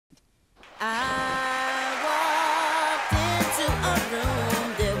I walked into a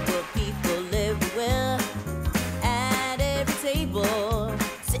room, there were people everywhere, at every table,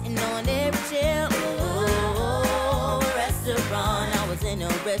 sitting on every chair. Oh, a restaurant, I was in a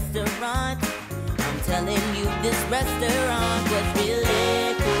restaurant. I'm telling you, this restaurant was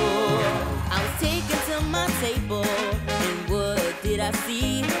really cool. I was taken to my table, and what did I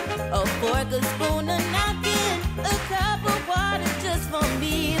see? A fork, a spoon, a napkin, a cup of water just for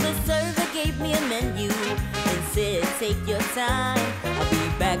me. The server gave me a menu and said, take your time, I'll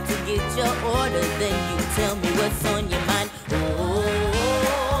be back to get your order, then you tell me what's on your mind.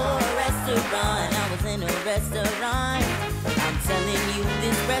 Oh, a restaurant, I was in a restaurant. I'm telling you,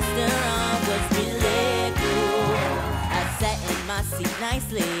 this restaurant was really cool. I sat in my seat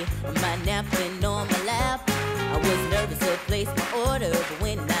nicely, my napkin on my lap. I was nervous to place my order, but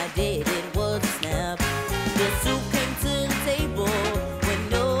when I did, it was a snap. The soup came to the table with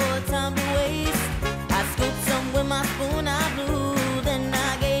no time to waste. I scooped some with my spoon, I blew, then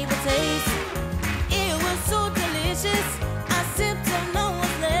I gave a taste. It was so delicious, I sipped till no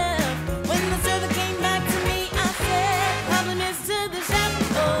one's left. When the server came back to me, I said, compliments to the chef.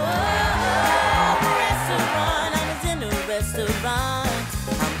 Oh, restaurant, I was in a restaurant.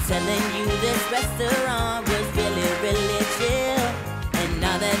 I'm telling you, this restaurant